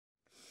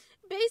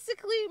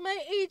Basically, my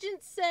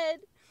agent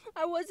said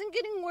I wasn't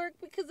getting work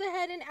because I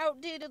had an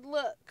outdated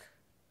look.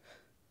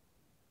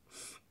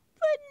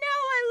 But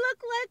now I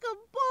look like a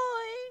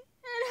boy,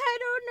 and I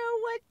don't know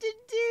what to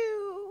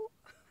do.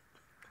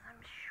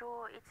 I'm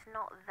sure it's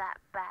not that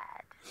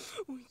bad.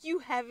 You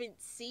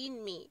haven't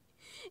seen me.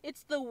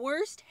 It's the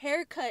worst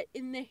haircut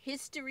in the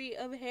history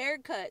of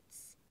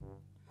haircuts.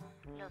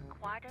 Look,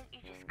 why don't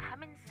you just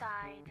come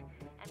inside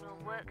and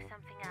we'll work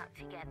something out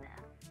together?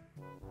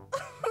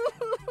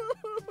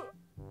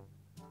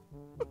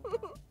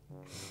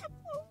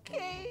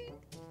 Okay.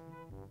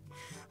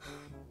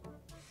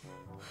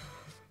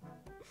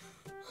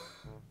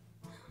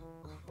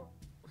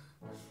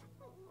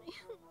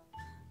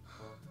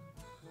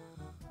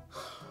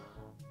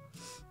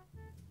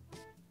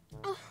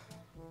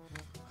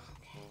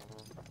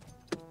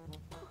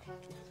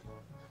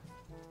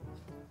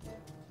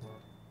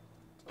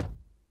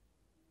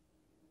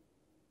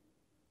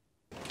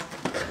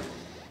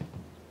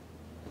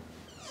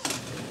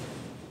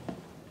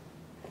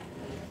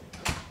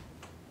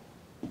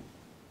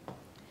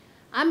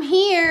 I'm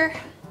here.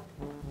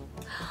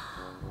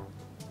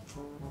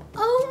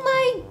 Oh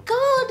my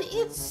god,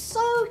 it's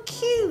so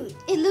cute.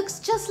 It looks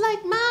just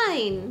like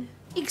mine.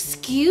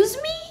 Excuse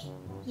me?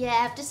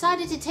 Yeah, I've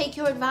decided to take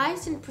your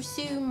advice and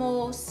pursue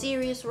more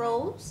serious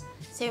roles.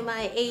 So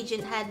my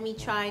agent had me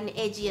try an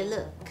edgier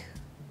look.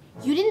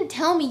 You didn't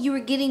tell me you were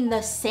getting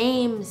the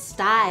same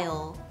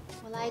style.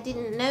 Well, I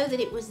didn't know that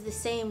it was the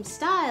same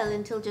style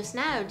until just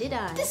now, did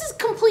I? This is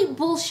complete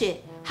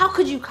bullshit. How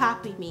could you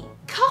copy me?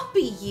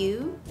 Copy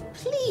you?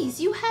 Please,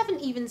 you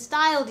haven't even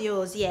styled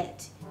yours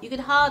yet. You could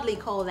hardly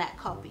call that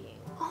copying.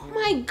 Oh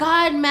my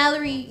god,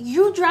 Mallory,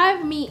 you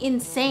drive me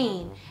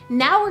insane.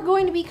 Now we're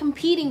going to be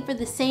competing for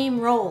the same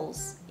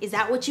roles. Is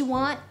that what you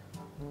want?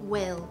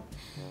 Well,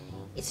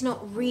 it's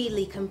not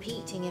really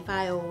competing if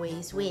I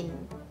always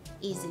win,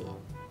 is it?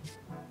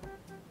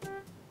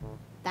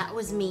 That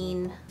was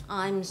mean.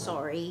 I'm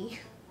sorry.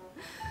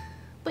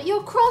 But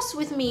you're cross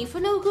with me for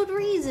no good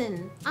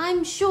reason.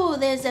 I'm sure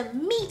there's a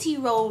meaty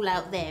role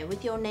out there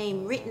with your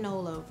name written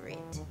all over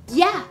it.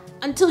 Yeah,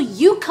 until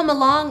you come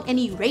along and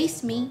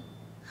erase me.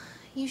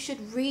 You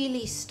should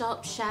really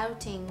stop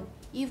shouting.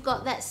 You've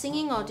got that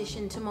singing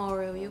audition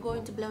tomorrow. You're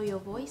going to blow your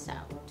voice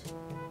out.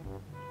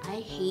 I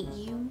hate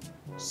you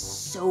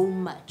so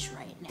much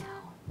right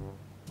now.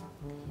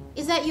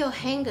 Is that your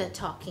hanger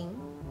talking?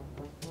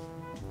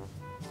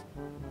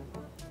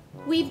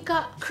 We've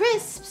got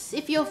crisps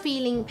if you're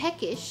feeling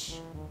peckish,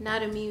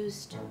 not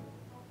amused.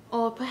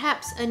 Or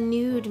perhaps a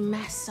nude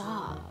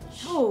massage.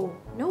 Oh,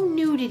 no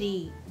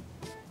nudity.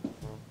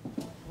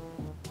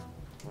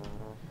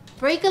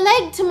 Break a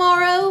leg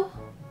tomorrow.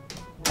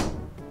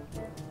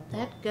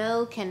 That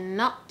girl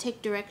cannot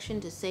take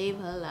direction to save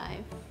her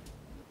life.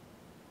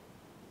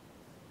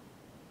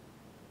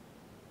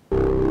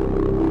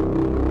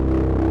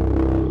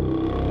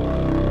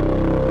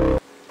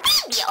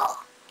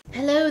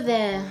 Hello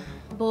there,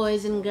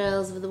 boys and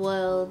girls of the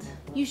world.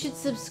 You should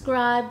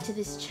subscribe to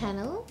this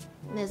channel.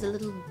 There's a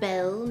little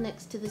bell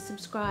next to the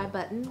subscribe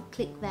button.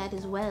 Click that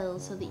as well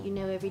so that you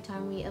know every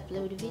time we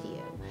upload a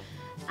video.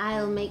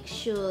 I'll make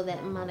sure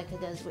that Monica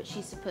does what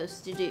she's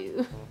supposed to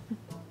do.